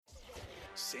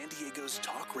San Diego's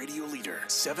talk radio leader,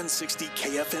 760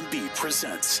 KFMB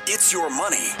presents It's Your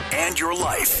Money and Your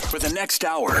Life. For the next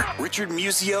hour, Richard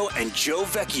Musio and Joe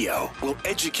Vecchio will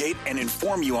educate and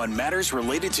inform you on matters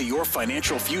related to your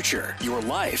financial future, your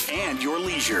life, and your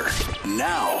leisure.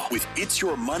 Now, with It's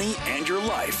Your Money and Your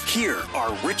Life, here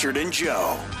are Richard and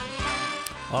Joe.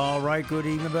 All right, good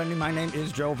evening, everybody. My name is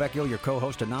Joe Vecchio, your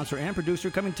co-host, announcer, and producer,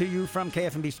 coming to you from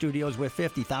KFMB Studios with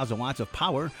 50,000 watts of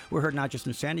power. We're heard not just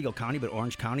in San Diego County, but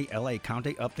Orange County, LA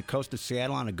County, up the coast of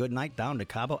Seattle on a good night, down to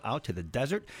Cabo, out to the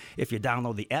desert. If you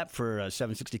download the app for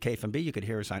 760 KFMB, you could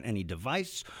hear us on any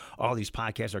device. All these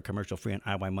podcasts are commercial-free on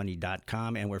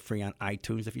iYmoney.com, and we're free on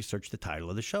iTunes if you search the title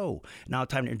of the show. Now,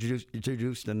 time to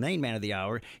introduce the main man of the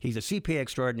hour. He's a CPA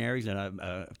extraordinaire. He's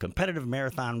a competitive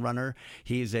marathon runner.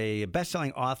 He's a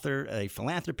best-selling author, a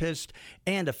philanthropist,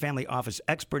 and a family office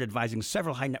expert advising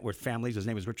several high-net-worth families. His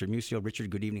name is Richard Musio.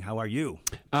 Richard, good evening. How are you?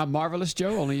 Marvelous,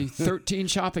 Joe. Only 13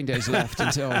 shopping days left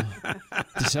until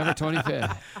December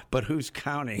 25th. But who's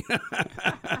counting?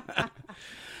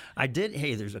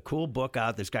 There's a cool book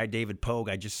out. This guy, David Pogue,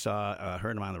 I just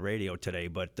heard him on the radio today,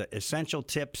 but Essential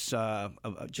Tips,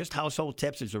 just household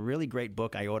tips. It's a really great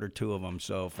book. I ordered 2 of them,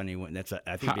 so if anyone,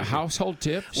 I think household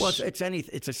tips? Well,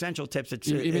 it's Essential Tips.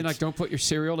 You mean like don't put your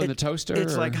cereal in the toaster?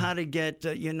 It's like how to get,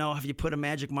 if you put a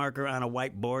magic marker on a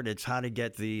whiteboard, it's how to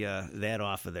get that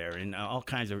off of there, and all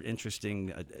kinds of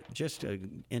interesting,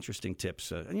 interesting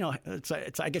tips.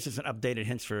 I guess it's an updated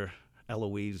hints for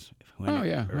Eloise.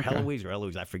 Eloise or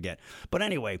Eloise, I forget. But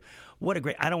anyway,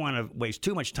 I don't want to waste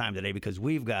too much time today because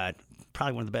we've got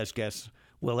probably one of the best guests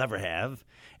we'll ever have.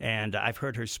 And I've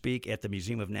heard her speak at the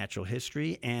Museum of Natural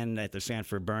History and at the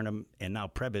Sanford Burnham and now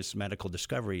Prebys Medical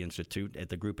Discovery Institute at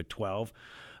the Group of 12.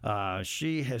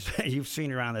 You've seen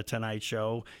her on the Tonight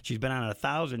Show. She's been on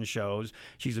 1,000 shows.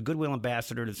 She's a Goodwill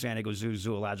Ambassador to the San Diego Zoo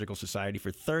Zoological Society for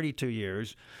 32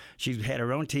 years. She's had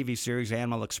her own TV series,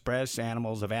 Animal Express,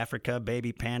 Animals of Africa,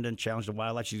 Baby Panda, and Challenge the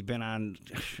Wildlife. She's been on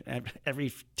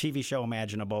every TV show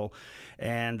imaginable.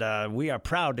 And we are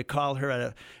proud to call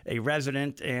her a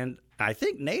resident and I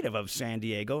think native of San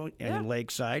Diego and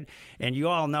Lakeside. And you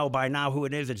all know by now who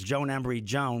it is. It's Joan Embry.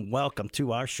 Joan, welcome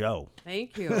to our show.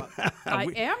 Thank you. I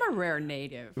am a rare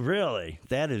native. Really?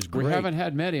 That is great. We haven't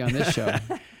had many on this show.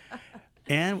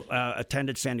 And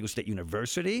attended San Diego State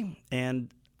University.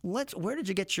 And where did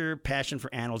you get your passion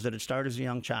for animals? Did it start as a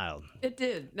young child? It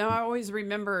did. No, I always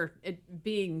remember it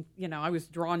being, I was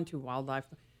drawn to wildlife.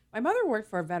 My mother worked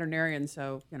for a veterinarian,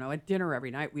 so, at dinner every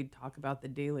night we'd talk about the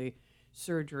daily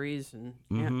surgeries and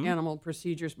animal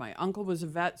procedures. My uncle was a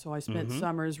vet, so I spent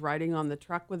summers riding on the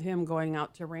truck with him, going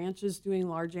out to ranches, doing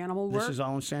large animal work. This is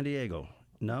all in San Diego,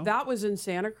 no? That was in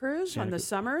Santa Cruz on the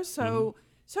summers. So,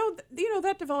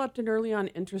 that developed an early on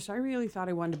interest. I really thought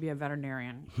I wanted to be a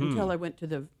veterinarian until I went to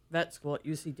the vet school at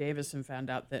UC Davis and found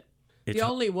out that the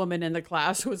only woman in the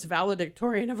class was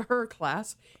valedictorian of her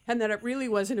class, and that it really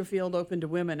wasn't a field open to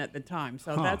women at the time.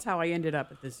 So that's how I ended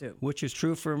up at the zoo. Which is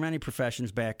true for many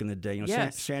professions back in the day.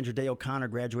 Yes. Sandra Day O'Connor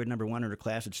graduated number 1 in her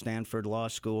class at Stanford Law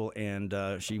School, and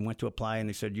she went to apply, and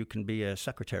they said, you can be a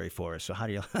secretary for us. So how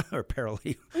do you, or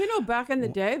paralegal? Back in the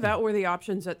day, that were the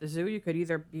options at the zoo. You could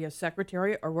either be a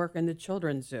secretary or work in the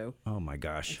children's zoo. Oh, my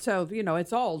gosh. So,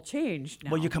 it's all changed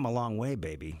now. Well, you come a long way,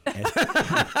 baby.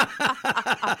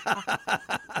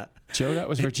 Joe, that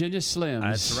was Virginia Slims.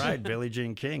 That's right, Billie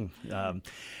Jean King.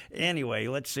 Anyway,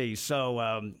 let's see.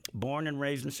 So, born and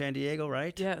raised in San Diego,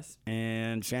 right? Yes.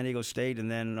 And San Diego State,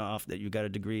 and then off that you got a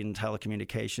degree in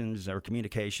telecommunications or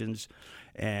communications.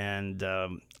 And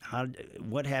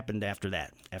what happened after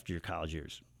that, after your college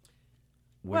years?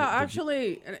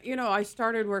 I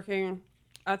started working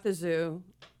at the zoo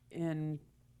in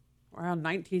around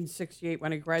 1968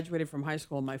 when I graduated from high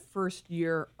school, my first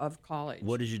year of college.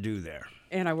 What did you do there?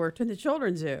 And I worked in the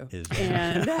children's zoo.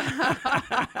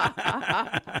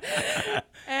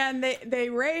 And they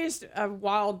raised a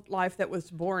wildlife that was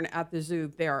born at the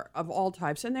zoo there of all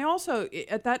types. And they also,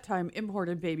 at that time,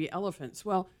 imported baby elephants.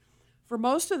 Well, for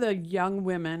most of the young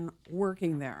women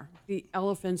working there, the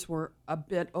elephants were a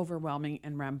bit overwhelming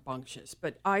and rambunctious.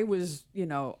 But I was,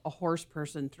 a horse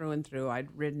person through and through. I'd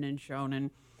ridden and shown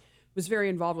and was very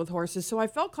involved with horses. So I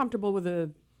felt comfortable with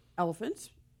the elephants,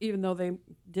 even though they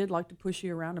did like to push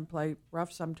you around and play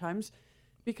rough sometimes,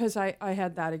 because I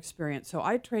had that experience. So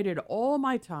I traded all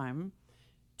my time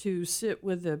to sit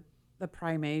with the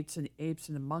primates and apes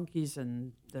and the monkeys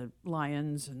and the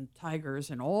lions and tigers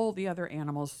and all the other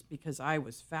animals because I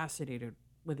was fascinated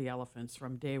with the elephants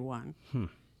from day one.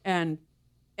 And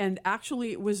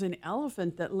actually it was an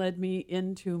elephant that led me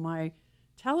into my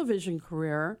television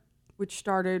career which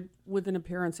started with an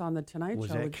appearance on The Tonight Was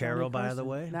Show. that with Carol, Johnny by Carson. the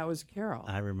way? That was Carol.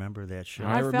 I remember that show.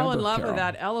 I I fell in remember love Carol. with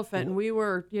that elephant, and we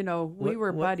were,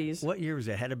 buddies. What year was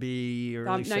it? Had to be early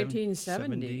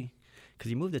 1970. Because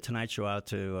he moved the Tonight Show out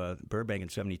to Burbank in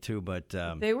 '72, but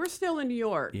They were still in New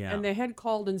York, Yeah. and they had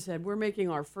called and said, "We're making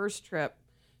our first trip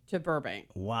to Burbank,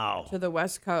 wow. to the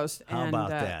West Coast." How And about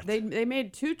that? They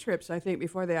made 2 trips, I think,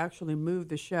 before they actually moved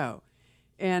the show.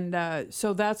 And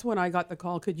so that's when I got the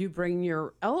call, could you bring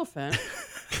your elephant?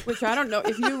 Which I don't know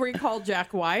if you recall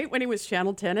Jack White when he was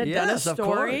Channel 10 had done a Yes, of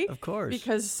story. course, of course.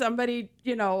 Because somebody,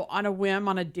 on a whim,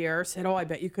 on a dare, said, "Oh, I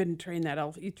bet you couldn't train that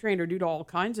elephant. You trained her to do all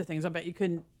kinds of things. I bet you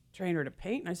couldn't train her to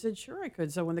paint." And I said, "Sure I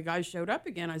could." So when the guy showed up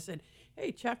again, I said,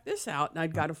 "Hey, check this out." And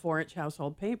I'd got a 4-inch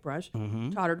household paintbrush,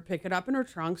 taught her to pick it up in her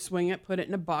trunk, swing it, put it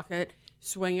in a bucket,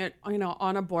 swing it,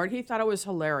 on a board. He thought it was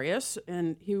hilarious.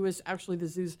 And he was actually the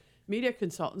zoo's media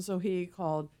consultant. So he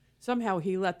called, somehow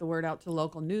he let the word out to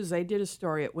local news. They did a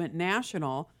story. It went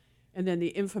national. And then the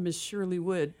infamous Shirley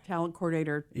Wood, talent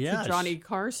coordinator Yes. to Johnny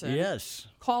Carson, Yes.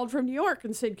 called from New York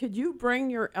and said, "Could you bring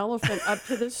your elephant up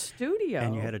to the studio?"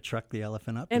 And you had to truck the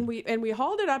elephant up? And we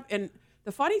hauled it up. And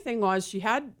the funny thing was, she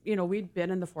had, we'd been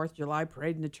in the 4th of July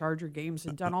parade and the Charger games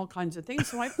and done all kinds of things.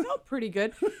 So I felt pretty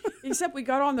good, except we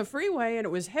got on the freeway and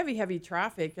it was heavy, heavy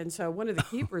traffic. And so one of the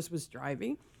keepers was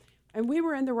driving. And we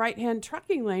were in the right-hand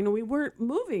trucking lane, and we weren't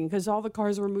moving because all the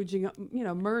cars were merging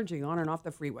on and off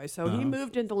the freeway. So he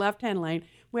moved into left-hand lane.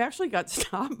 We actually got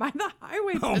stopped by the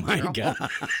highway patrol. Oh, my God.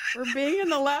 For being in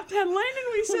the left-hand lane,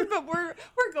 and we said, "But we're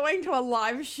going to a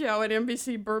live show at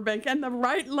NBC Burbank, and the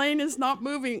right lane is not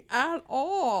moving at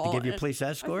all." To give you a police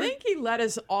escort? I think he let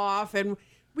us off, and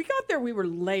we got there. We were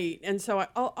late, and so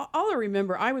all I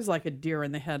remember, I was like a deer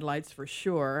in the headlights for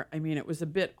sure. I mean, it was a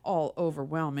bit all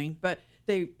overwhelming, but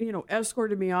they,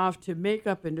 escorted me off to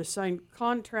makeup and to sign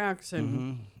contracts,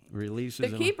 and Releases. the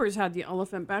and- keepers had the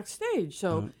elephant backstage.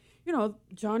 So,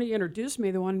 Johnny introduced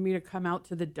me. They wanted me to come out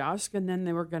to the dusk, and then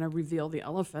they were going to reveal the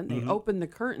elephant. They opened the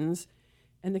curtains,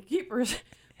 and the keepers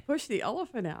pushed the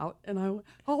elephant out. And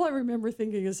all I remember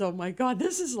thinking is, "Oh my God,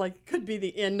 this is could be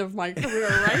the end of my career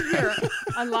right here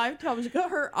on live television."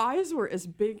 Her eyes were as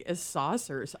big as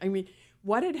saucers. I mean,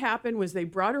 what had happened was they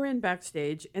brought her in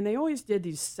backstage, and they always did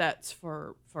these sets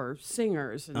for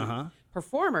singers and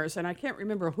performers. And I can't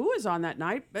remember who was on that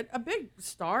night, but a big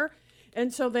star.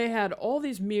 And so they had all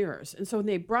these mirrors. And so when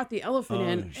they brought the elephant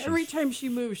in, every time she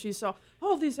moved, she saw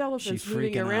all these elephants She's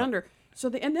moving freaking around out. her. So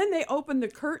and then they opened the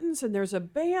curtains, and there's a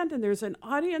band, and there's an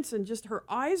audience, and just her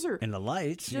eyes are And the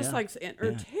lights. just yeah. and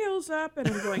her tail's up, and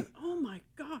I'm going, "Oh my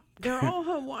God, they're all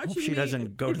home watching me." she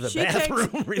doesn't go to the If she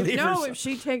bathroom, relieve No, herself. if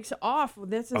she takes off,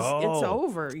 it's Oh.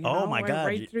 over. Oh, my God.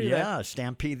 Right through Yeah,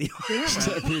 stampede the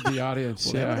Stampede the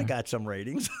audience. Well, Yeah. they got some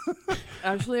ratings.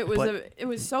 Actually, it was But- it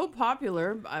was so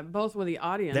popular, both with the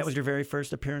audience. That was your very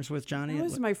first appearance with Johnny? That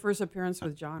was my first appearance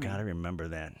with Johnny. God, I remember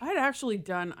that. I'd actually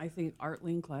done, I think, Art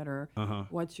Linkletter, Uh-huh.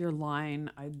 What's Your Line?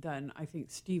 I'd done, I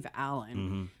think, Steve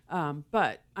Allen. Mm-hmm.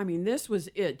 But, I mean, this was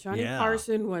it. Johnny Yeah.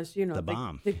 Carson was, The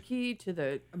bomb. the key to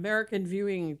the American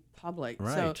viewing public. So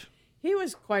Right. he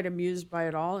was quite amused by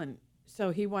it all. And so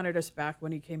he wanted us back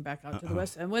when he came back out to the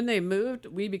West. And when they moved,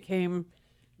 we became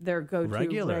their go-to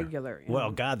regular. Well,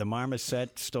 God, the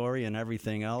Marmoset story and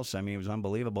everything else. I mean, it was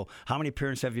unbelievable. How many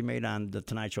appearances have you made on the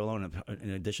Tonight Show alone, in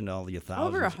addition to all the thousands?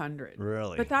 Over 100.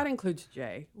 Really? But that includes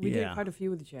Jay. We did Yeah. quite a few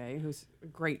with Jay, who's a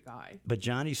great guy. But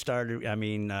Johnny started. I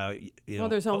mean, Well,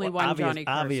 there's only one Johnny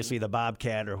Carson. Obviously, the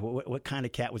bobcat, or what kind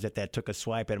of cat was it that took a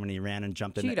swipe at him when he ran and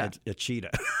jumped Cheetah. in a cheetah?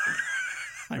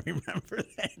 I remember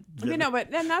that.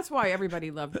 But and that's why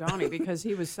everybody loved Johnny, because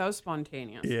he was so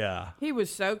spontaneous. Yeah. He was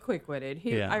so quick-witted.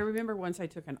 Yeah. I remember once I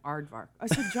took an aardvark. I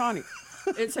said, "Johnny,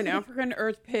 it's an African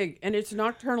earth pig, and it's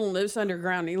nocturnal and lives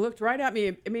underground." And he looked right at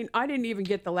me. I mean, I didn't even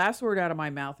get the last word out of my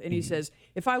mouth. And he says,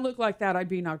 "If I look like that, I'd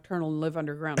be nocturnal and live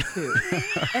underground too."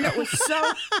 And it was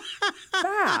so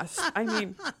fast. I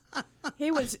mean,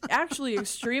 he was actually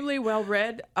extremely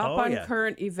well-read, up on yeah.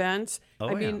 current events. Oh,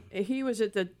 I mean, he was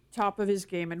at the top of his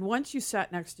game. And once you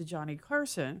sat next to Johnny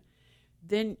Carson,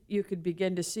 then you could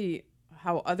begin to see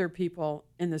how other people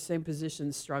in the same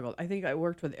position struggled. I think I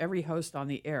worked with every host on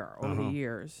the air over the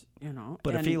years,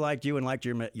 But if and he liked you and liked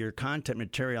your content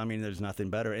material, I mean, there's nothing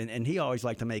better. And he always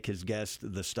liked to make his guest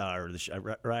the star of the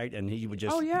show, right? And he would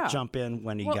just jump in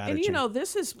when he got a chance.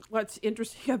 this is what's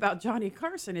interesting about Johnny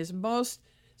Carson is most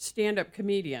stand-up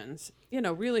comedians,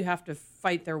 really have to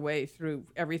fight their way through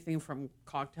everything from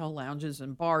cocktail lounges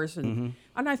and bars, and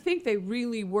I think they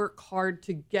really work hard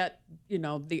to get,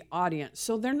 the audience.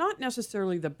 So they're not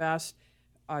necessarily the best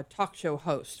talk show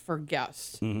host for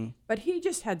guests. But he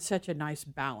just had such a nice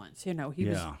balance. You know, he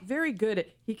was very good at,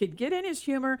 he could get in his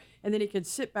humor and then he could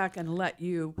sit back and let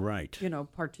you, you know,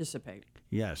 participate.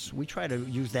 Yes, we try to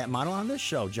use that model on this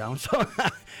show, Joan. So,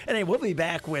 anyway, we'll be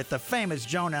back with the famous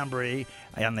Joan Embry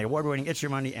on the award-winning It's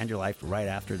Your Money and Your Life right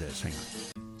after this. Hang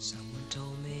on. Someone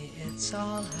told me it's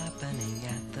all happening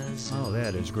at the zoo. Oh,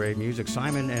 that is great music.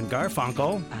 Simon and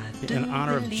Garfunkel, in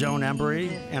honor of Joan Embry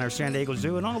and our San Diego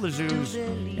Zoo and all the zoos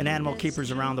and animal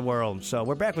keepers around the world. So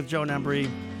we're back with Joan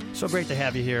Embry. So great to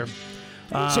have you here.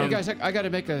 So, you guys, I got to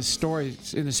make a story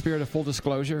in the spirit of full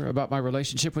disclosure about my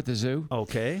relationship with the zoo.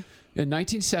 Okay. In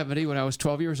 1970, when I was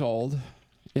 12 years old,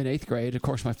 in 8th grade, of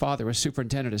course, my father was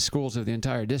superintendent of schools of the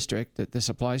entire district that this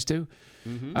applies to.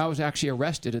 I was actually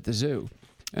arrested at the zoo.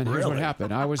 And here's what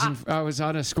happened. I was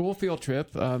on a school field trip,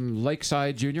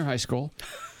 Lakeside Junior High School,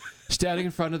 standing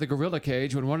in front of the gorilla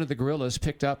cage when one of the gorillas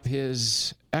picked up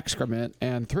his excrement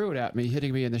and threw it at me,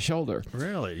 hitting me in the shoulder.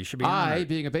 Really? You should be I, honored.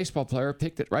 being a baseball player,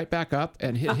 picked it right back up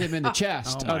and hit him in the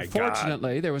chest. Oh, my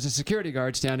Unfortunately, there was a security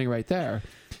guard standing right there.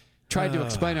 Tried to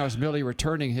explain I was merely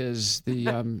returning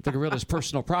the gorilla's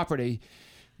personal property,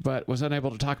 but was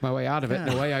unable to talk my way out of it,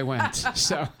 and away I went.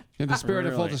 So, in the spirit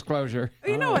of full disclosure.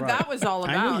 You know what that was all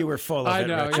about. I knew you were full of I it,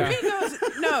 know, Richard. yeah. I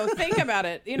mean, no, think about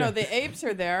it. You know, the apes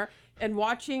are there, and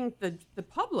watching the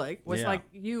public was like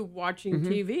you watching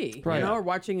TV, Right. you know, or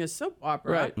watching a soap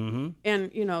opera. Right.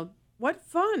 And, you know, what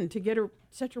fun to get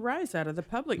such a rise out of the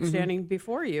public standing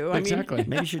before you. Exactly. I mean,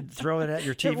 Maybe you should throw it at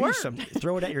your TV. worked.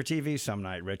 Throw it at your TV some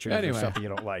night, Richard. If Anyway. it's something you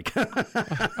don't like.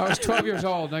 I was 12 years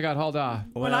old, and I got hauled off.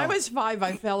 when I was 5,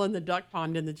 I fell in the duck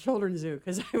pond in the children's zoo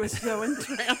because I was so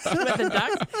entranced with the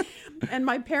ducks. And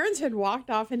my parents had walked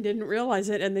off and didn't realize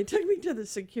it. And they took me to the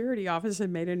security office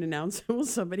and made an announcement. Will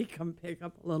somebody come pick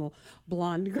up a little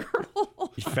blonde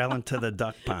girl? You fell into the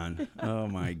duck pond. Oh,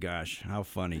 my gosh. How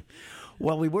funny.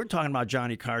 Well, we were talking about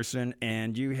Johnny Carson,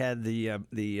 and you had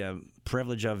the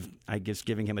privilege of, I guess,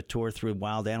 giving him a tour through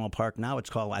Wild Animal Park. Now it's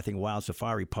called, I think, Wild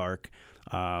Safari Park.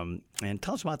 And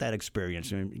tell us about that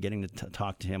experience, getting to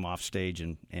talk to him off stage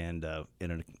and in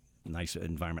a nice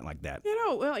environment like that.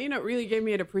 It really gave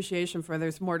me an appreciation for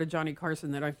there's more to Johnny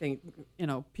Carson that I think,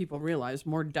 people realize,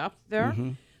 more depth there.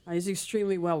 He's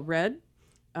extremely well read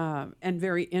and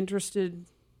very interested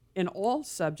in all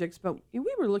subjects. But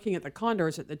we were looking at the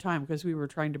condors at the time because we were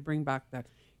trying to bring back the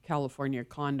California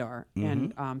condor.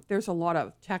 And there's a lot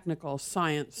of technical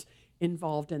science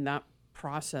involved in that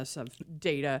process of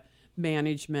data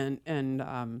management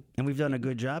and we've done a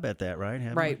good job at that, right?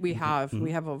 Haven't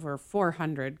we have over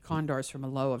 400 condors from a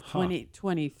low of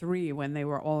 23 when they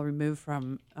were all removed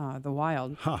from the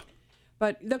wild.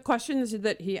 But the questions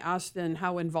that he asked and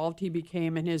how involved he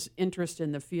became and his interest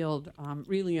in the field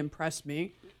really impressed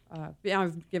me.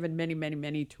 I've given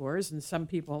many tours, and some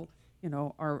people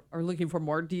are looking for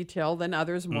more detail than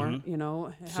others, more, have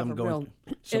some a going, real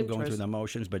some going interest. through the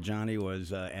motions, but Johnny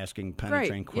was asking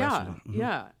penetrating Yeah, questions.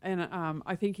 yeah. And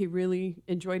I think he really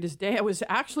enjoyed his day. It was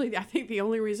actually, I think the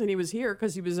only reason he was here,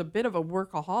 because he was a bit of a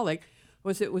workaholic,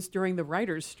 was it was during the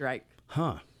writers' strike.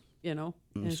 Huh. And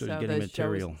so getting the show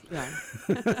was- material.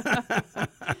 yeah.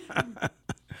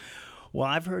 Well,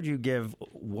 I've heard you give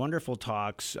wonderful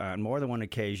talks on more than one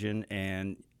occasion,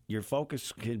 and your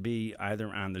focus could be either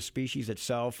on the species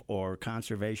itself or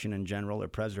conservation in general or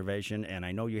preservation. And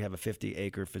I know you have a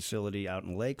 50-acre facility out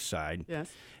in Lakeside.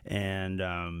 Yes. And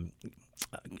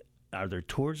are there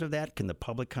tours of that? Can the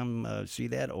public come see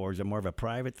that, or is it more of a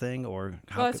private thing? Or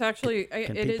Well, it's actually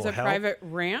can it is people a help? private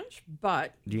ranch,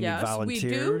 but Do you need yes,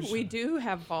 volunteers? we do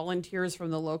have volunteers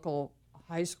from the local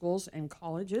high schools and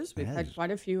colleges. We've had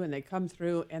quite a few, and they come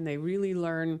through and they really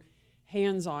learn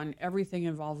hands-on everything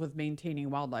involved with maintaining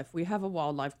wildlife. We have a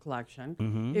wildlife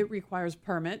collection. It requires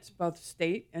permits, both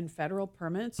state and federal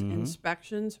permits,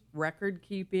 inspections, record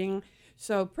keeping.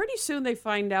 So pretty soon they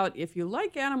find out if you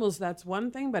like animals, that's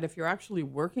one thing, but if you're actually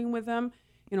working with them,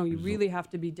 you really have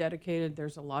to be dedicated.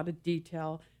 There's a lot of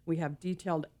detail. We have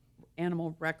detailed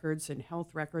animal records and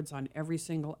health records on every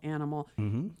single animal.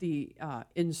 The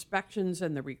inspections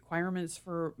and the requirements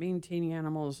for maintaining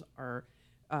animals are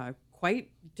quite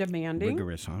demanding.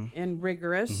 Rigorous, huh? And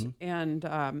rigorous,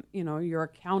 and you're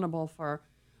accountable for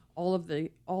all of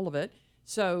it.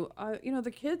 So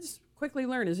the kids quickly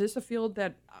learn, is this a field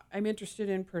that I'm interested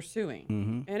in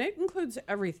pursuing? And it includes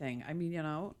everything. I mean,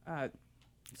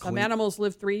 some animals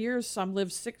live 3 years, some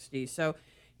live 60. So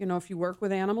if you work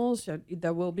with animals,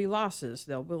 there will be losses,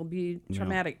 there will be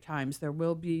traumatic times, there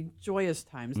will be joyous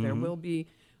times, there will be,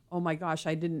 oh my gosh,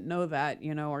 I didn't know that,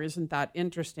 or isn't that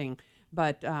interesting?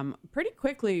 But pretty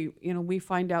quickly, we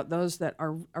find out those that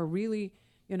are really,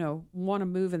 want to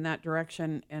move in that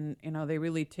direction, and they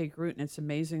really take root, and it's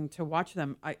amazing to watch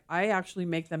them. I actually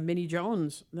make them Mini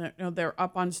Jones. They're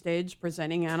up on stage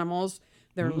presenting animals.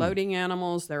 They're loading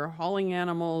animals. They're hauling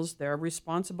animals. They're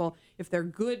responsible. If they're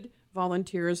good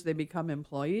volunteers, they become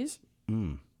employees.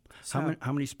 So,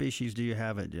 how many species do you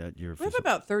have at your we have facility?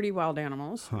 about 30 wild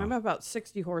animals. I have about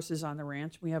 60 horses on the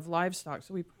ranch. We have livestock,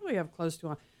 so we probably have close to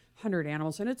 100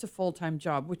 animals, and it's a full-time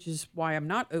job, which is why I'm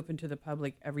not open to the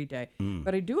public every day.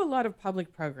 But I do a lot of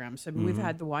public programs. I mean, we've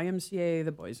had the YMCA,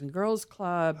 the Boys and Girls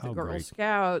Club, the Girl great.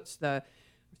 Scouts, the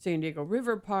San Diego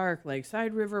River Park,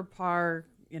 Lakeside River Park,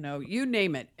 you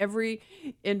name it. Every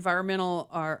environmental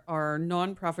or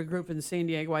nonprofit group in San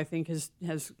Diego, I think, has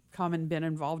come and been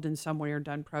involved in some way or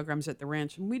done programs at the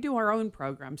ranch. And we do our own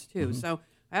programs, too. So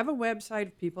I have a website.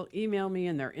 If people email me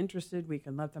and they're interested, we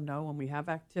can let them know when we have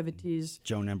activities.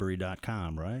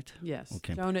 JoanEmbry.com, right? Yes,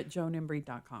 Okay.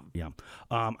 joan@joanembry.com. Yeah.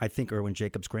 I think Erwin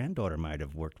Jacobs' granddaughter might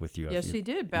have worked with you. Yes, she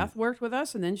did. Beth worked with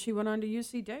us, and then she went on to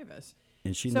UC Davis.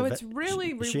 And she So it's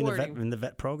really is she rewarding. in the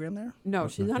vet program there? No,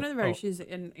 she's not in the very. Oh. She's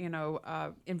in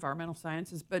environmental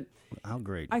sciences, but How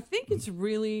great. I think it's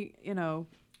really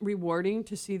rewarding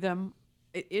to see them.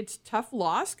 It's tough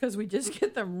loss because we just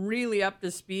get them really up to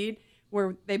speed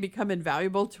where they become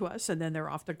invaluable to us, and then they're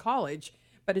off to college.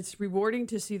 But it's rewarding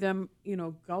to see them,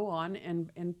 go on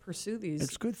and pursue these.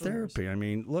 It's good careers. therapy. I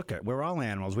mean, look, we're all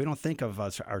animals. We don't think of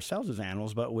ourselves as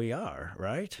animals, but we are,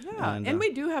 right? Yeah, and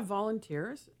we do have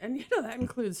volunteers, and that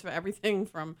includes everything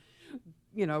from,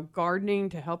 gardening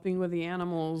to helping with the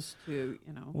animals to,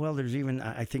 Well, there's even,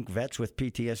 I think vets with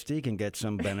PTSD can get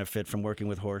some benefit from working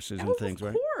with horses and things, of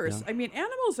right? course. Yeah. I mean,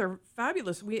 animals are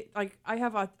fabulous. I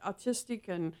have autistic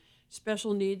and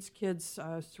special needs kids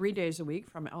 3 days a week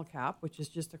from El Cap, which is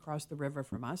just across the river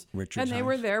from us. Richard's and they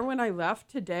were house. there when I left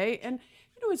today, and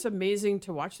it's amazing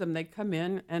to watch them. They come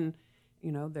in and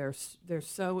they're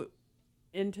so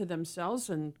into themselves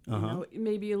and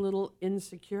maybe a little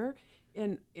insecure,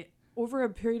 and over a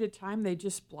period of time they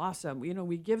just blossom.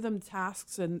 We give them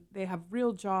tasks and they have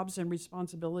real jobs and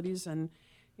responsibilities, and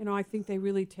I think they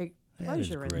really take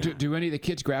pleasure in great. that. Do any of the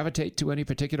kids gravitate to any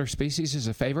particular species as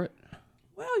a favorite?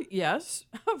 Well, yes,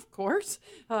 of course.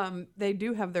 They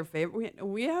do have their favorite.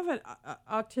 We have an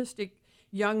autistic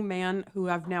young man who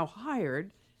I've now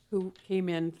hired who came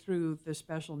in through the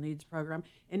special needs program,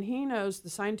 and he knows the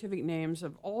scientific names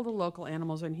of all the local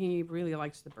animals, and he really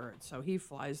likes the birds. So he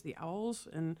flies the owls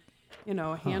and,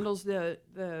 handles the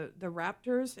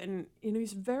raptors, and,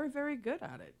 he's very, very good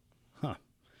at it.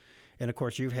 And of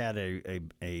course, you've had a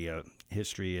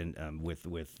history in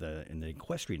in the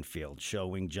equestrian field,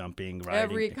 showing, jumping, riding.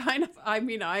 Every kind of. I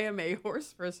am a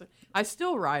horse person. I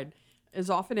still ride as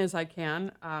often as I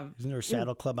can. Isn't there a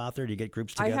saddle club out there? Do you get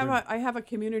groups together? I have a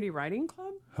community riding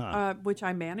club, which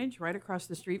I manage right across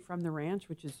the street from the ranch,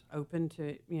 which is open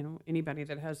to anybody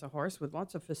that has a horse with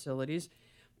lots of facilities.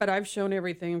 But I've shown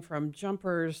everything from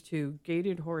jumpers to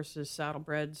gaited horses,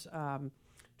 saddlebreds,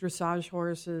 dressage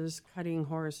horses, cutting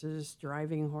horses,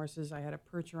 driving horses. I had a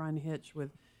Percheron hitch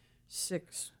with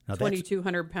 6 Now that's-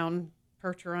 2,200-pound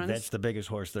Percherons. That's the biggest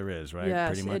horse there is, right?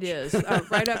 Yes, Pretty much. it is.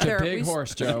 Right up there. Big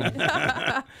horse, Joe.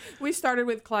 We started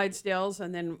with Clydesdales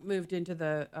and then moved into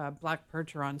the black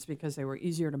Percherons because they were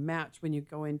easier to match when you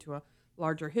go into a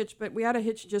larger hitch. But we had a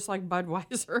hitch just like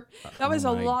Budweiser. That was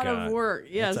a My lot God. of work.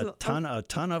 Yes, That's a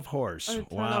ton of horse. a ton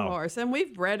Wow. of horse. And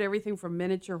we've bred everything from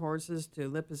miniature horses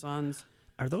to Lipizzans.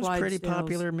 Are those pretty Clydesdales.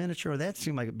 popular miniature? That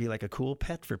seemed like it'd be like a cool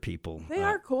pet for people. They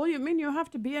are cool. You have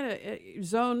to be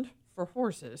zoned for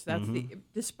horses. That's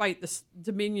despite the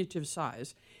diminutive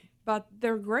size. But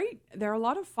they're great. They're a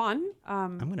lot of fun.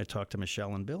 I'm going to talk to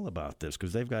Michelle and Bill about this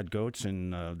because they've got goats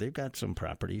and they've got some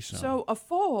property. So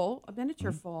a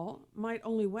miniature foal, might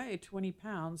only weigh 20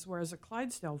 pounds, whereas a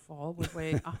Clydesdale foal would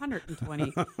weigh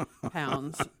 120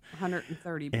 pounds,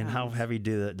 130 pounds. And how heavy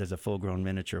does a full-grown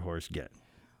miniature horse get?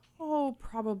 Oh,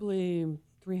 probably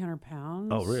 300 pounds.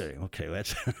 Oh, really? Okay,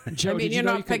 that's. Joe, I mean, did you you're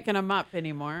know not you could, picking them up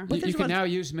anymore. you can now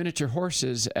use miniature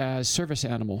horses as service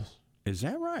animals Is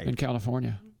that right? in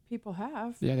California. People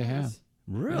have. Yeah, they have.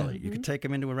 Really? You could take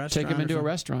them into a restaurant. Take them or into a something?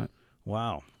 restaurant.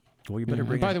 Wow. Well, you better Yeah.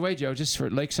 bring. And by the way, Joe, just for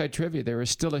Lakeside trivia, there is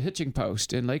still a hitching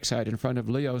post in Lakeside in front of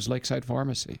Leo's Lakeside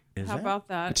Pharmacy. Is How that? about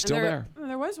that? It's And still there.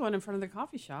 There was one in front of the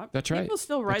coffee shop. That's right. People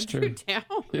still ride That's through true.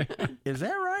 town. Is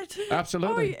that right?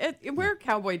 Absolutely. We're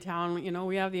Cowboy Town.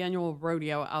 We have the annual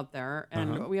rodeo out there,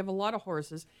 and we have a lot of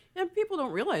horses. And people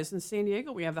don't realize in San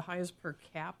Diego we have the highest per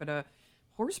capita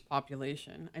horse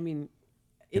population. I mean,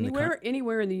 anywhere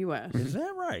in the U.S. Is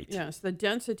that right? Yes, the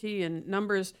density and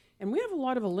numbers, and we have a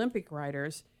lot of Olympic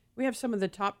riders We have some of the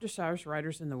top dressage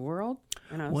riders in the world.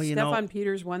 Well, Stefan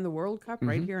Peters won the World Cup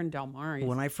right here in Del Mar.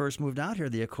 When I first moved out here,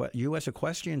 the U.S.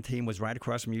 equestrian team was right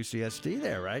across from UCSD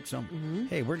there, right? So,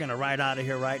 hey, we're going to ride out of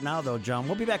here right now, though, Joan.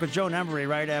 We'll be back with Joan Embry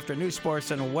right after news,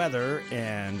 sports, and weather,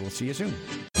 and we'll see you soon.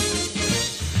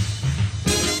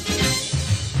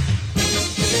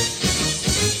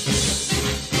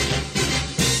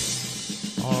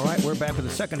 All right, we're back with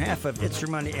the second half of It's Your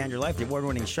Money and Your Life, the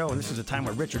award-winning show, and this is a time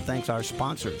where Richard thanks our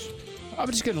sponsors. I'm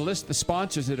just going to list the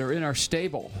sponsors that are in our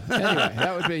stable. Anyway,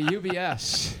 that would be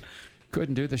UBS.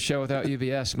 Couldn't do the show without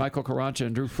UBS. Michael Carranza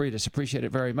and Drew Freitas. Appreciate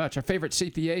it very much. Our favorite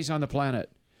CPAs on the planet.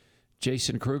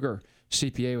 Jason Kruger,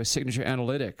 CPA with Signature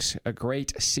Analytics, a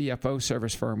great CFO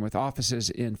service firm with offices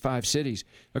in 5 cities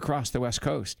across the West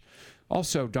Coast.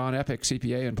 Also, Don Epic,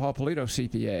 CPA, and Paul Polito,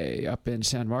 CPA, up in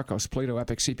San Marcos. Polito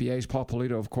Epic CPAs. Paul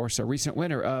Polito, of course, a recent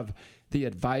winner of the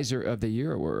Advisor of the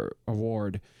Year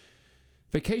Award.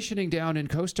 Vacationing down in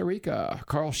Costa Rica,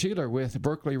 Carl Sheeler with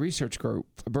Berkeley Research Group.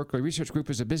 Berkeley Research Group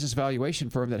is a business valuation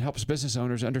firm that helps business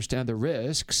owners understand the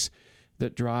risks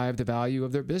that drive the value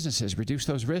of their businesses, reduce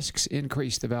those risks,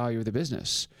 increase the value of the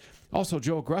business. Also,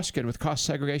 Joel Gruskin with Cost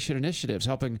Segregation Initiatives,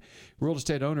 helping real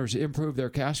estate owners improve their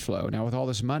cash flow. Now, with all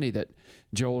this money that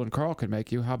Joel and Carl can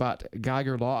make you, how about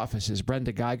Geiger Law Offices,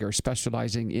 Brenda Geiger,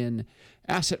 specializing in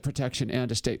asset protection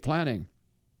and estate planning?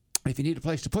 If you need a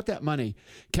place to put that money,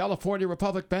 California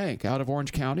Republic Bank out of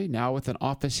Orange County, now with an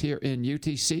office here in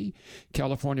UTC.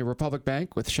 California Republic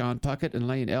Bank with Sean Puckett and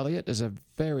Lane Elliott is a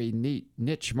very neat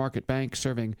niche market bank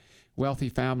serving wealthy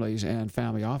families and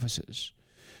family offices.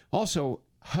 Also,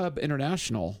 Hub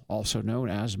International, also known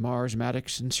as Mars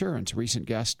Maddox Insurance. Recent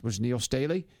guest was Neil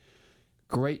Staley,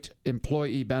 great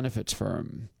employee benefits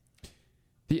firm.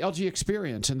 The LG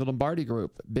Experience and the Lombardi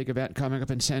Group, big event coming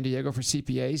up in San Diego for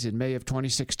CPAs in May of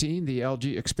 2016. The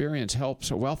LG Experience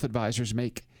helps wealth advisors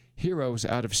make heroes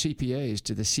out of CPAs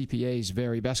to the CPA's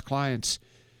very best clients.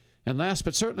 And last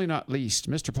but certainly not least,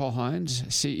 Mr. Paul Hines,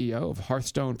 CEO of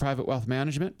Hearthstone Private Wealth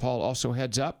Management. Paul also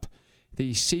heads up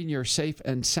the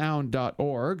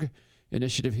SeniorSafeAndSound.org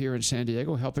initiative here in San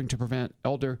Diego, helping to prevent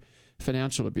elder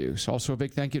financial abuse. Also, a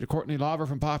big thank you to Courtney Lawver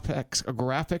from Popex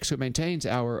Graphics, who maintains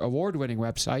our award-winning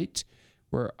website,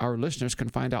 where our listeners can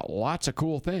find out lots of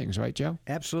cool things, right, Joe?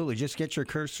 Absolutely. Just get your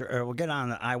cursor, get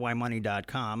on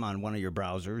iymoney.com on one of your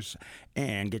browsers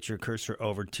and get your cursor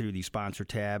over to the sponsor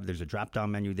tab. There's a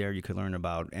drop-down menu there. You can learn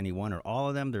about any one or all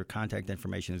of them. Their contact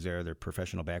information is there. Their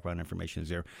professional background information is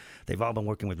there. They've all been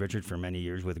working with Richard for many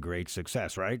years with great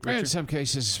success, right, Richard? In some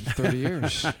cases, 30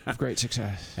 years of great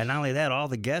success. And not only that, all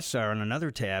the guests are on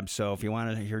another tab. So if you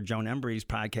want to hear Joan Embry's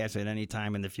podcast at any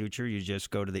time in the future, you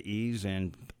just go to the ease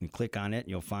and click on it.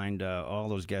 You'll find all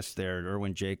those guests there: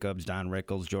 Erwin Jacobs, Don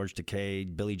Rickles, George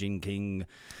Takei, Billie Jean King,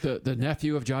 the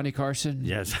nephew of Johnny Carson.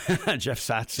 Yes, Jeff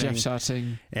Sotzing. Jeff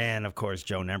Sotzing, and of course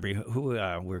Joan Embry, who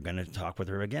we're going to talk with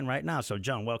her again right now. So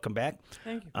Joan, welcome back.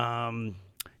 Thank you.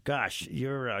 Gosh,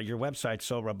 your website's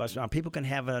so robust. People can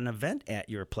have an event at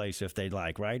your place if they'd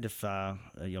like, right? If for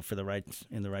the right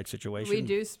situation. We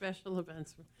do special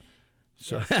events.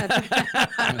 So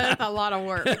that's a lot of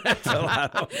work.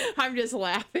 I'm just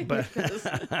laughing because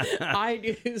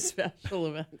I do special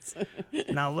events.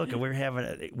 Now look,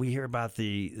 we hear about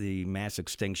the mass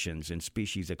extinctions and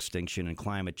species extinction and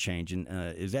climate change, and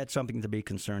is that something to be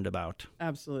concerned about?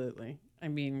 Absolutely. I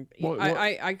mean,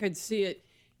 I could see it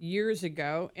years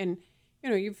ago, and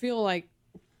you feel like,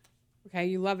 okay,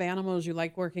 you love animals, you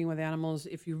like working with animals.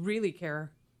 If you really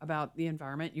care about the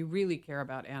environment, you really care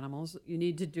about animals, you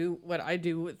need to do what I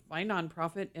do with my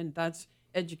nonprofit, and that's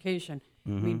education.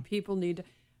 I mean, people need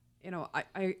to,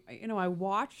 I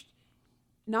watched,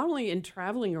 not only in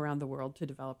traveling around the world to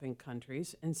developing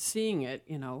countries and seeing it,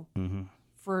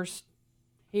 first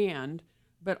hand,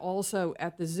 but also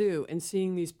at the zoo and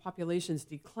seeing these populations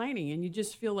declining, and you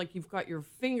just feel like you've got your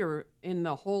finger in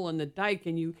the hole in the dike,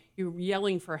 and you're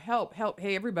yelling for help.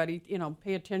 Hey, everybody,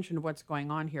 pay attention to what's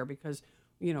going on here, because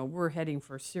we're heading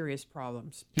for serious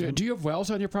problems. Yeah, do you have wells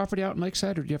on your property out in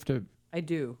Lakeside, or do you have to? I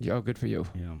do. Oh, good for you.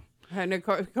 Yeah. And of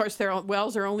course,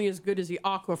 wells are only as good as the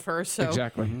aquifer. So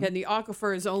exactly. And the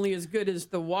aquifer is only as good as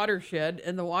the watershed,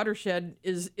 and the watershed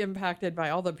is impacted by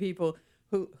all the people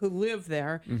who live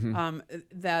there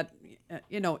that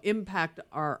impact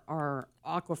our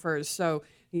aquifers. So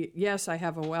yes, I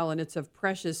have a well, and it's a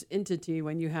precious entity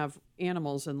when you have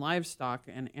animals and livestock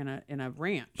in a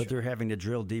ranch. But they're having to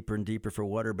drill deeper and deeper for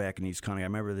water back in East County. I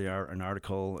remember an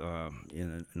article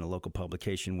in a local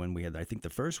publication when we had, I think, the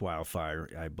first wildfire,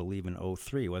 I believe in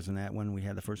 2003, wasn't that when we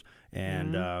had the first?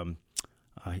 And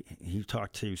He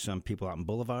talked to some people out in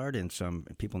Boulevard and some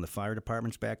people in the fire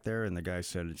departments back there, and the guy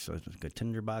said it's like a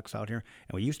tinderbox out here.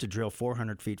 And we used to drill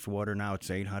 400 feet for water. Now it's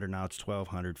 800. Now it's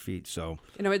 1,200 feet. So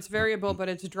it's variable, but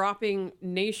it's dropping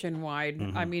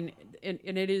nationwide. I mean, and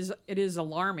it is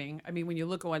alarming. I mean, when you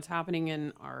look at what's happening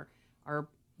in our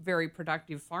very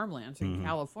productive farmlands in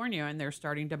California, and they're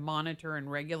starting to monitor and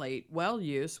regulate well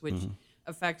use, which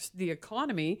affects the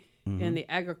economy. In the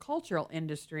agricultural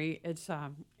industry, it's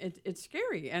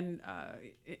scary. And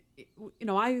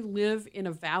I live in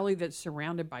a valley that's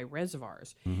surrounded by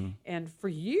reservoirs, and for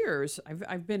years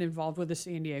I've been involved with the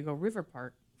San Diego River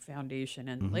Park Foundation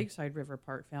and the Lakeside River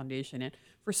Park Foundation, and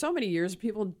for so many years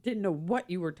people didn't know what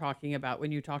you were talking about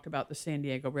when you talked about the San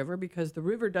Diego River, because the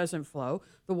river doesn't flow.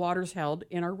 The water's held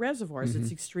in our reservoirs.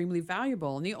 It's extremely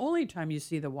valuable, and the only time you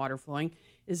see the water flowing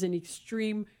is in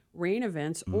extreme rain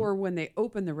events or when they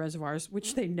open the reservoirs,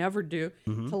 which they never do,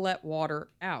 to let water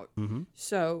out.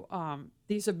 So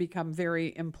these have become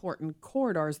very important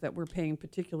corridors that we're paying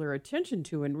particular attention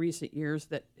to in recent years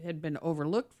that had been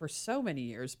overlooked for so many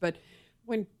years. But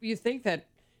when you think that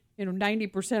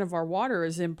 90% of our water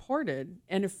is imported,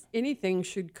 and if anything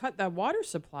should cut that water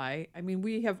supply, I mean,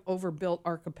 we have overbuilt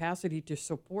our capacity to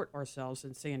support ourselves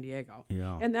in San Diego.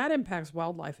 Yeah. And that impacts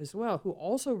wildlife as well, who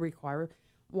also require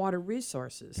water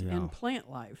resources and plant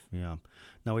life. Yeah.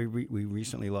 Now, we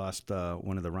recently lost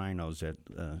one of the rhinos at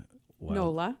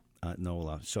NOLA.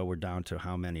 NOLA. So we're down to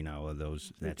how many now of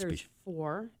those? There's species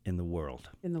 4 in the world.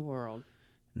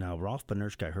 Now, Rolf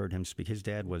Benershka, I heard him speak. His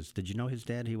dad was, did you know his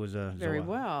dad? He was a very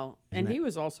well. And he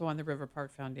was also on the River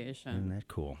Park Foundation. Isn't that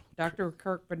cool? Dr.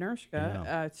 Kirk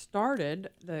Benershka started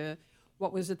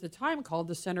what was at the time called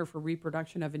the Center for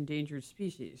Reproduction of Endangered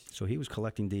Species. So he was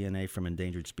collecting DNA from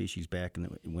endangered species back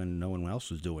when no one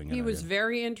else was doing it. He was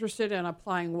very interested in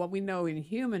applying what we know in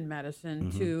human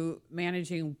medicine to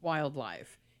managing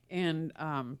wildlife and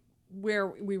where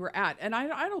we were at. And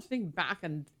I don't think back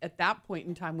at that point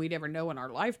in time we'd ever know in our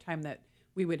lifetime that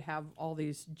we would have all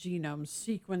these genome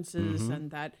sequences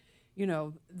and that,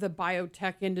 the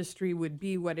biotech industry would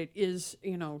be what it is,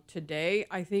 today.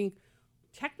 I think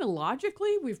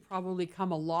technologically, we've probably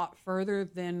come a lot further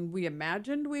than we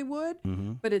imagined we would.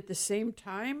 But at the same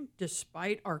time,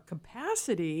 despite our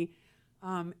capacity,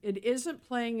 it isn't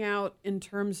playing out in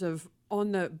terms of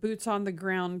on the boots on the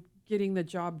ground, getting the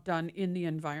job done in the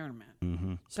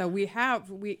environment. So we have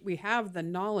the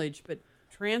knowledge, but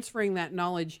transferring that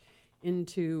knowledge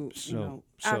into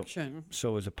action.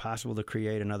 So is it possible to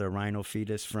create another rhino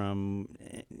fetus with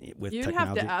You'd technology? You'd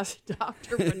have to ask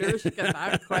Dr. Benershka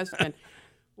that question.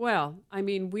 Well, I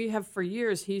mean, we have for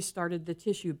years, he started the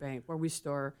tissue bank where we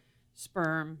store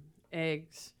sperm,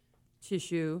 eggs,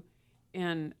 tissue,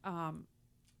 and,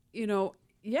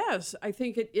 yes, I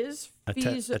think it is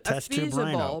feasible. A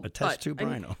test tube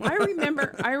rhino.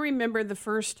 I remember the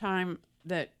first time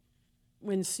that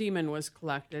when semen was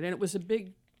collected, and it was a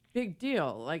big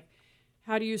deal. Like,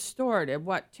 how do you store it? At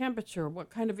what temperature? What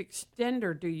kind of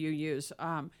extender do you use?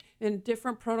 And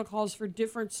different protocols for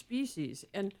different species.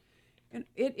 And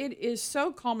it is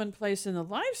so commonplace in the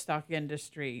livestock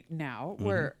industry now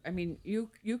where, I mean,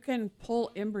 you can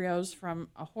pull embryos from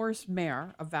a horse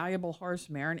mare, a valuable horse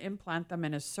mare, and implant them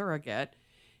in a surrogate,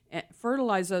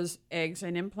 fertilize those eggs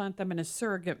and implant them in a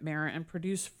surrogate mare and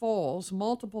produce foals,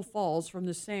 multiple foals from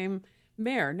the same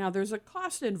mare. Now, there's a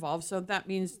cost involved, so that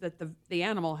means that the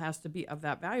animal has to be of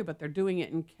that value, but they're doing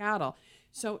it in cattle.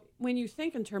 So when you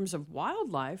think in terms of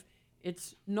wildlife,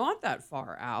 it's not that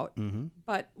far out,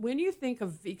 but when you think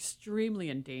of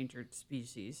extremely endangered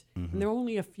species, and there are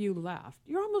only a few left,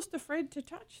 you're almost afraid to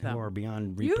touch them. Or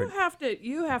beyond you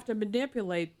have to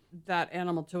manipulate that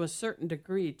animal to a certain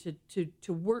degree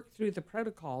to work through the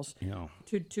protocols,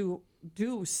 to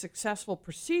do successful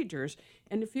procedures.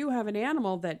 And if you have an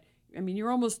animal that, I mean, you're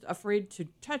almost afraid to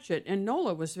touch it. And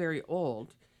NOLA was very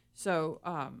old, so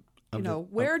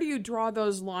where do you draw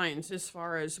those lines as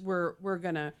far as we're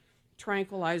gonna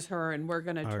tranquilize her and we're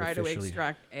going to try to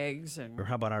extract eggs? Or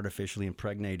how about artificially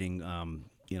impregnating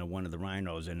one of the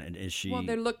rhinos, and is she? Well,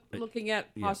 they're looking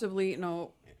at possibly,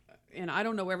 and I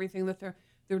don't know everything that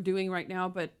they're doing right now,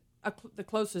 but the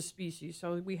closest species,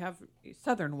 so we have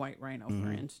southern white rhino,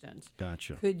 for instance.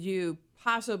 Gotcha. Could you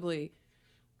possibly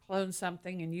clone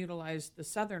something and utilize the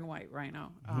southern white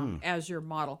rhino as your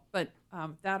model? But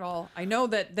I know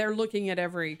that they're looking at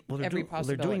every possibility. Well,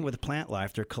 they're doing with plant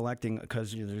life. They're collecting,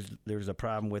 because there's a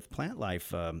problem with plant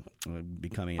life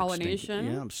becoming pollination.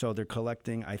 Extinct. Yeah, so they're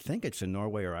collecting. I think it's in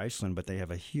Norway or Iceland, but they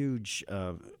have a huge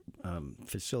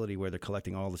facility where they're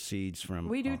collecting all the seeds from.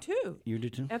 We do too. You do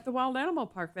too? At the Wild Animal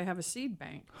Park, they have a seed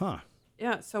bank. Huh.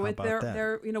 Yeah, so about that?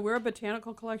 they're we're a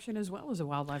botanical collection as well as a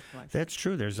wildlife collection. That's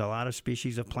true. There's a lot of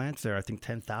species of plants there. I think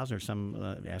 10,000 or some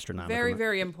astronomical. Very,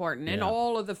 very important. And Yeah.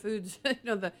 all of the foods,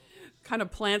 the kind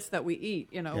of plants that we eat,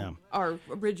 Yeah.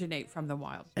 originate from the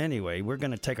wild. Anyway, we're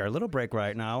going to take our little break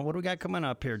right now. What do we got coming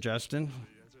up here, Justin?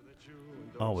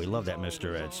 Oh, we love that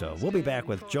Mr. Ed. So we'll be back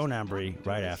with Joan Embry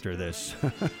right after this.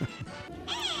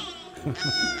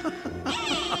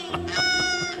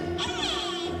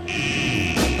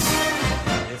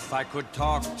 If I could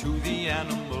talk to the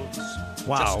animals.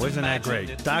 Wow, just isn't that imagine great?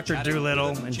 it, Dr. chatting Doolittle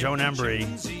with and the Joan Embry.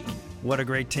 chimpanzee. What a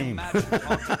great team. Imagine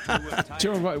talking to a tiger.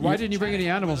 Joe, why didn't you bring any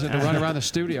animals in to run around the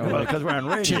studio? Well, because we're on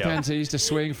radio. Chimpanzees to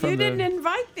swing from You the. didn't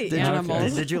invite the Did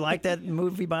animals. did you like that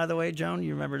movie, by the way, Joan?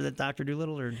 You remember that Dr.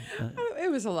 Doolittle? Or,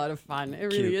 It was a lot of fun. It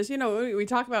Cute. really is. We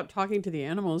talk about talking to the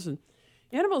animals, and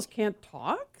animals can't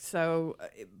talk, so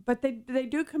but they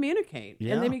do communicate.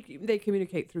 Yeah. And they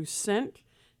communicate through scent.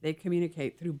 They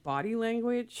communicate through body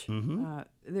language.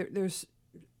 There's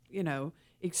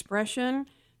expression.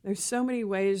 There's so many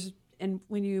ways. And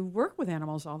when you work with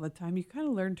animals all the time, you kind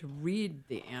of learn to read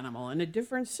the animal in a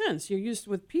different sense. You're used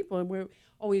with people, and we're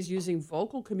always using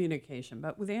vocal communication,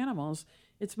 but with animals,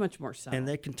 it's much more subtle. and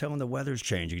they can tell when the weather's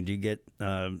changing. Do you get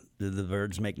the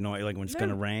birds make noise like when it's going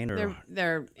to rain? Or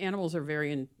Their animals are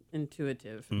very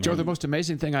intuitive. Joe, the most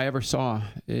amazing thing I ever saw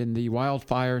in the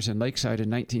wildfires in Lakeside in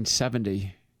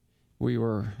 1970, we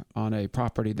were on a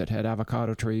property that had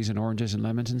avocado trees and oranges and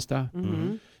lemons and stuff.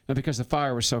 And because the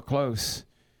fire was so close,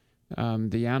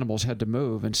 the animals had to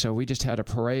move. And so we just had a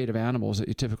parade of animals that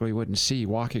you typically wouldn't see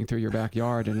walking through your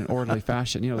backyard in an orderly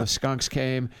fashion. The skunks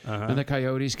came and the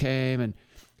coyotes came and,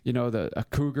 a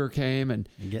cougar came and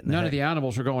none of the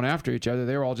animals were going after each other.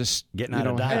 They were all just Getting out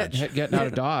of Dodge. getting out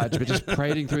of Dodge, but just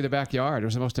parading through the backyard. It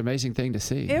was the most amazing thing to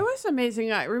see. It was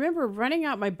amazing. I remember running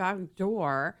out my back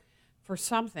door for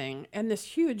something, and this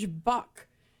huge buck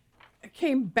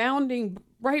came bounding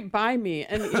right by me,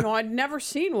 and I'd never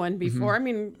seen one before. I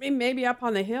mean, maybe up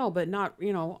on the hill, but not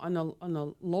on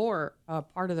the lower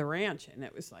part of the ranch, and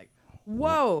it was like,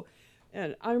 whoa.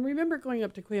 And I remember going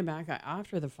up to Cuyamaca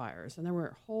after the fires, and there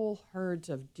were whole herds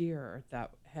of deer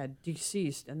that had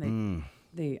deceased, and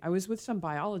I was with some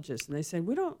biologists, and they said,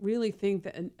 we don't really think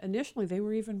that initially they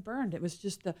were even burned. It was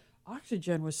just the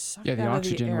oxygen was sucked Yeah, the out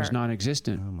oxygen of the air. was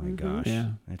non-existent. Oh my gosh,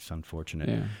 Yeah. that's unfortunate.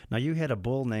 Yeah. Now you had a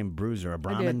bull named Bruiser, a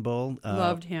Brahmin bull.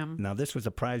 Loved him. Now this was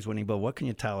a prize-winning bull. What can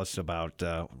you tell us about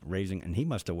raising? And he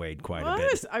must have weighed quite Well, a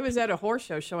bit. I was at a horse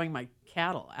show showing my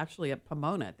cattle, actually at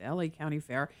Pomona at the LA County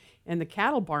Fair, and the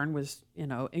cattle barn was,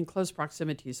 in close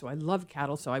proximity. So I love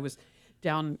cattle. So I was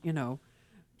down,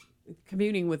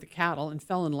 communing with the cattle and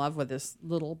fell in love with this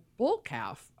little bull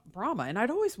calf, Brahma. And I'd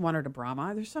always wanted a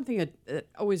Brahma. There's something that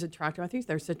always attracted me. I think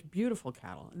they're such beautiful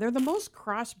cattle. They're the most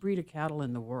crossbreed of cattle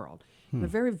in the world. They're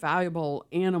very valuable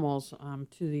animals to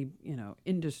the,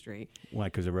 industry. Why?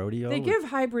 Because of rodeo? They give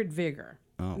hybrid vigor.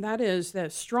 That is,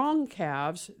 that strong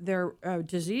calves, they're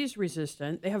disease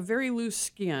resistant. They have very loose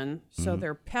skin, so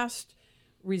they're pest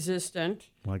resistant.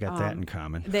 Well, I got that in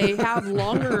common. They have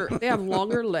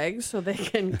longer legs, so they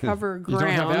can cover You ground. don't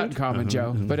have that in common,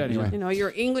 Joe. But anyway.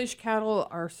 Your English cattle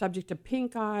are subject to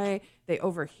pink eye. They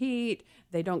overheat.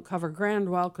 They don't cover ground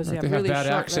well because they have They have really bad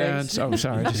short accents. legs. Oh,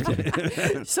 sorry, just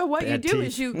kidding. So what you Bad do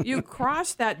teeth. is you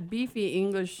cross that beefy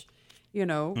English,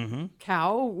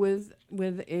 cow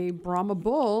with a Brahma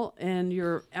bull, and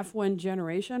your F1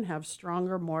 generation have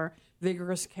stronger, more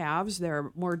vigorous calves.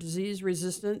 They're more disease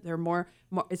resistant. They're more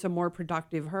it's a more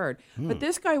productive herd. But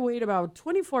this guy weighed about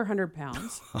 2,400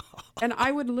 pounds, and I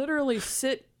would literally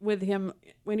sit with him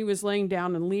when he was laying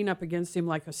down and lean up against him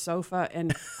like a sofa,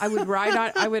 and I would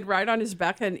ride on his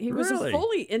back, and he was Really? a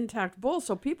fully intact bull,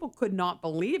 so people could not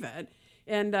believe it.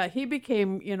 And he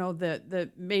became, the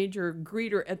major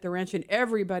greeter at the ranch, and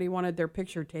everybody wanted their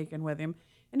picture taken with him.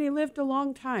 And he lived a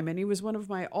long time, and he was one of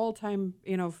my all-time,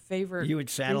 favorite. You would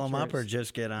saddle him up or creatures.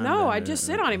 just get on? No, I'd just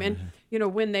sit on him,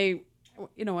 and when they,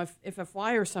 if a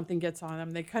fly or something gets on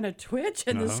them, they kind of twitch,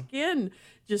 and the skin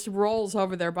just rolls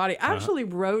over their body. I actually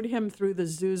rode him through the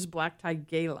zoo's black tie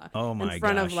gala Oh, my in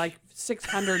front gosh. of like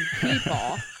 600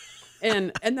 people.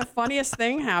 And the funniest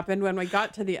thing happened when we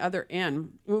got to the other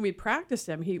end. When we practiced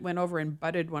him, he went over and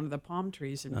butted one of the palm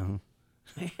trees. And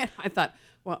I thought,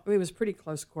 well, it was pretty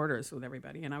close quarters with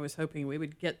everybody. And I was hoping we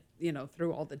would get,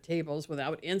 through all the tables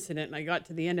without incident. And I got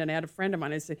to the end, and I had a friend of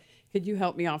mine. I said, could you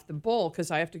help me off the bull? Because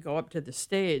I have to go up to the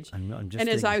stage. I'm just and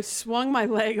as thinking- I swung my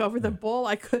leg over the bull,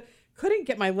 I couldn't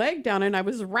get my leg down, and I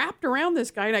was wrapped around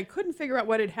this guy, and I couldn't figure out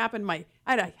what had happened. I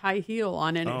had a high heel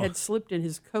on, and it had slipped in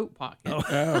his coat pocket.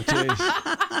 Oh,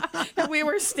 jeez. And we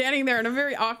were standing there in a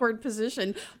very awkward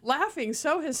position, laughing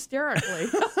so hysterically.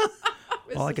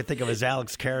 All I could think of is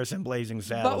Alex Karras in Blazing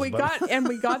Saddles. But we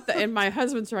got and my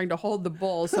husband's trying to hold the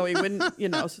bull so he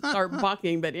wouldn't, start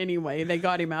bucking. But anyway, they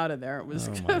got him out of there. It was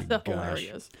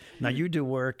hilarious. Now you do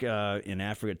work in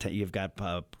Africa. You've got,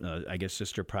 I guess,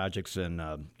 sister projects in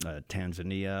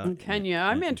Tanzania, in Kenya.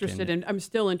 I'm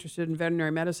still interested in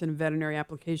veterinary medicine and veterinary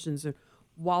applications of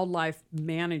wildlife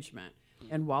management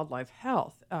and wildlife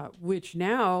health, which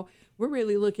now we're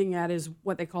really looking at is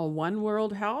what they call One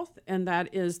World Health, and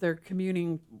that is they're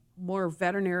communing more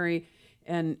veterinary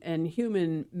and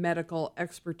human medical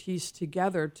expertise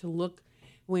together to look.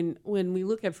 When we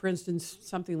look at, for instance,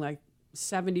 something like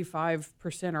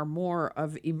 75% or more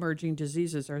of emerging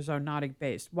diseases are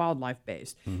zoonotic-based,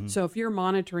 wildlife-based. Mm-hmm. So if you're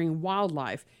monitoring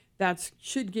wildlife, that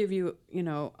should give you,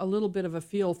 a little bit of a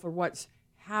feel for what's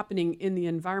happening in the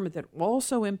environment that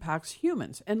also impacts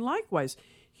humans. And likewise,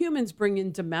 humans bring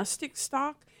in domestic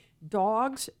stock,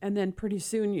 dogs, and then pretty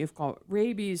soon you've got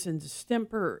rabies and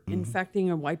distemper infecting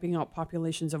and wiping out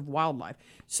populations of wildlife.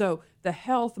 So the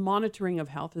monitoring of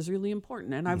health is really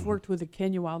important. And I've worked with the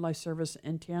Kenya Wildlife Service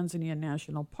and Tanzania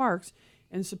National Parks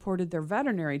and supported their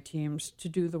veterinary teams to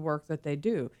do the work that they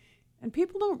do. And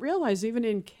people don't realize, even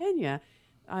in Kenya,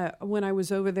 when I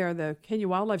was over there, the Kenya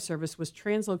Wildlife Service was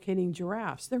translocating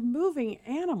giraffes. They're moving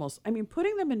animals. I mean,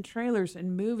 putting them in trailers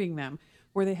and moving them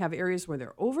where they have areas where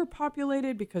they're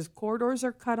overpopulated because corridors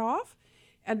are cut off,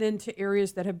 and then to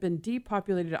areas that have been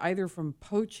depopulated either from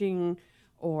poaching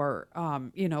or,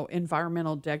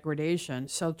 environmental degradation.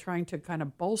 So trying to kind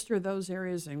of bolster those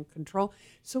areas and control.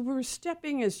 So we're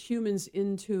stepping as humans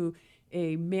into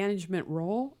a management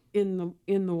role in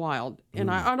the wild.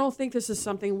 And I don't think this is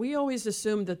something, we always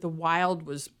assumed that the wild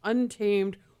was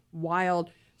untamed, wild,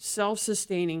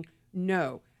 self-sustaining.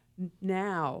 No.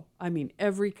 Now,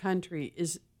 every country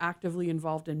is actively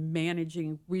involved in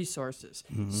managing resources.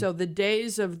 Mm-hmm. So the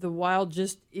days of the wild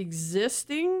just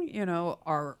existing,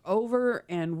 are over,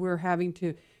 and we're having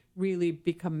to really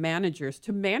become managers.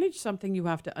 To manage something, you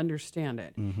have to understand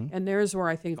it. Mm-hmm. And there's where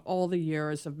I think all the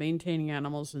years of maintaining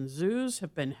animals in zoos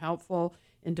have been helpful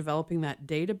in developing that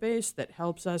database that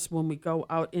helps us when we go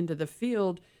out into the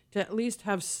field to at least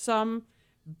have some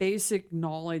basic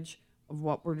knowledge of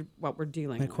what we're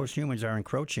dealing with. And of course, humans are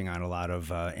encroaching on a lot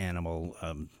of animal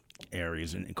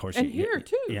areas, and of course, here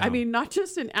too. Not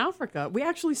just in Africa. We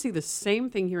actually see the same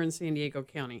thing here in San Diego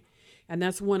County, and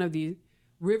that's one of the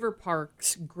River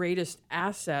Park's greatest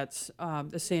assets,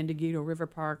 the San Diego River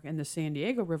Park and the San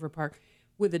Diego River Park,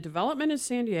 with the development in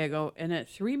San Diego and at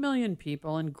 3 million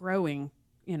people and growing,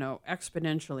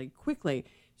 exponentially quickly.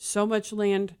 So much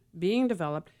land being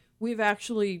developed. We've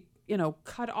actually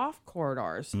cut off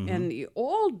corridors. Mm-hmm. And the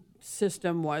old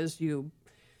system was you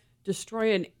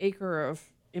destroy an acre of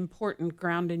important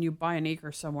ground and you buy an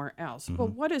acre somewhere else. Mm-hmm.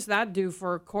 But what does that do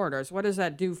for corridors? What does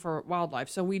that do for wildlife?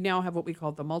 So we now have what we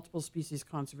call the Multiple Species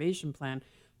Conservation Plan,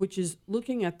 which is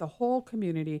looking at the whole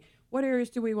community. What areas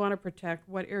do we want to protect?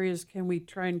 What areas can we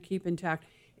try and keep intact?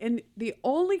 And the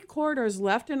only corridors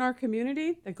left in our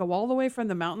community that go all the way from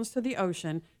the mountains to the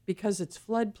ocean, because it's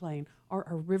floodplain, are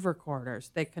our river corridors.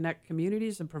 They connect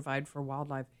communities and provide for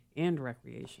wildlife and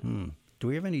recreation. Do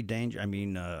we have any danger? I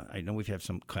know we've had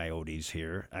some coyotes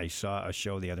here. I saw a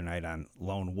show the other night on a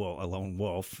lone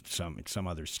wolf in some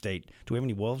other state. Do we have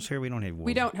any wolves here? We don't have wolves.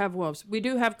 We don't have wolves. We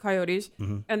do have coyotes,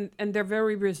 and they're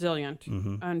very resilient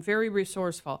and very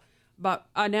resourceful. But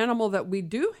an animal that we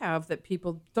do have that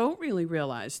people don't really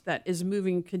realize that is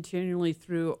moving continually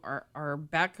through our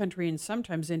backcountry and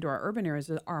sometimes into our urban areas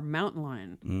is our mountain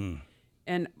lion.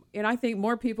 And I think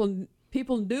more people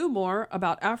knew more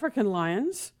about African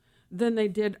lions than they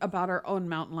did about our own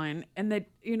mountain lion. And they,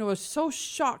 was so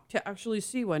shocked to actually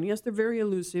see one. Yes, they're very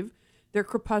elusive. They're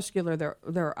crepuscular.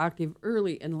 They're active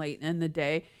early and late in the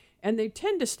day. And they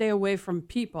tend to stay away from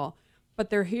people. But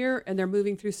they're here and they're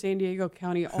moving through San Diego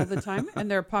County all the time.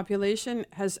 And their population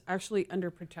has actually,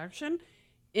 under protection,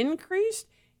 increased.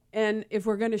 And if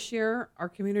we're going to share our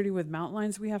community with mountain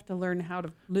lions, we have to learn how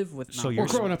to live with mountain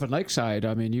lions. Well, growing up in Lakeside,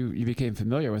 you became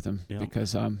familiar with them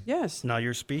because yes. Now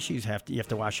your species you have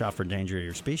to watch out for danger of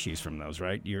your species from those,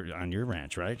 right? You're on your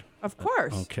ranch, right? Of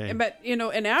course. Okay. But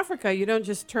in Africa, you don't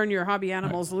just turn your hobby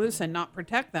animals loose and not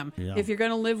protect them. Yeah. If you're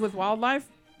going to live with wildlife,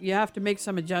 you have to make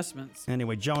some adjustments.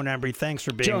 Anyway, Joan Embry, thanks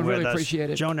for being Joan, with really us. appreciate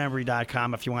it.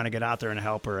 JoanEmbry.com if you want to get out there and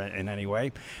help her in any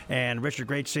way. And Richard,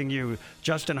 great seeing you.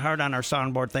 Justin Hart on our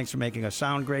soundboard, thanks for making us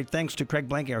sound great. Thanks to Craig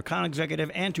Blanky, our account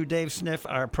executive, and to Dave Sniff,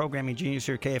 our programming genius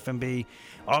here at KFMB.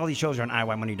 All these shows are on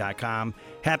IYMoney.com.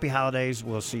 Happy holidays.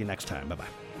 We'll see you next time.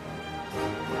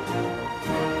 Bye-bye.